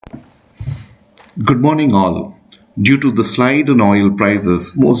Good morning, all. Due to the slide in oil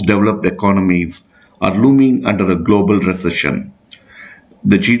prices, most developed economies are looming under a global recession.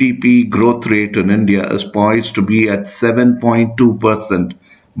 The GDP growth rate in India is poised to be at 7.2%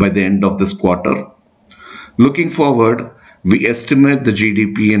 by the end of this quarter. Looking forward, we estimate the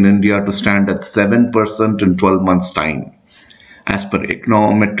GDP in India to stand at 7% in 12 months' time. As per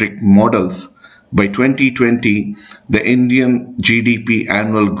econometric models, by 2020, the Indian GDP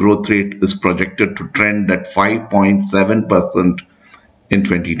annual growth rate is projected to trend at 5.7% in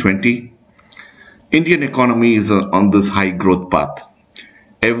 2020. Indian economy is on this high growth path.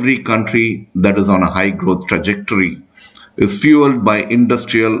 Every country that is on a high growth trajectory is fueled by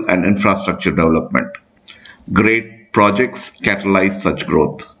industrial and infrastructure development. Great projects catalyze such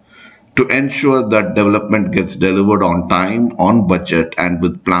growth. To ensure that development gets delivered on time, on budget, and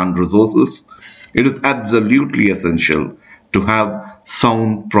with planned resources, it is absolutely essential to have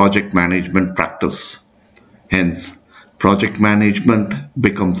sound project management practice. Hence, project management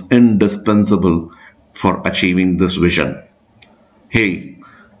becomes indispensable for achieving this vision. Hey,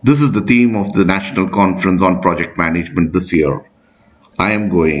 this is the theme of the National Conference on Project Management this year. I am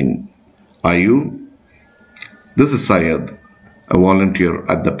going. Are you? This is Syed, a volunteer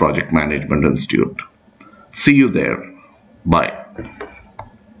at the Project Management Institute. See you there. Bye.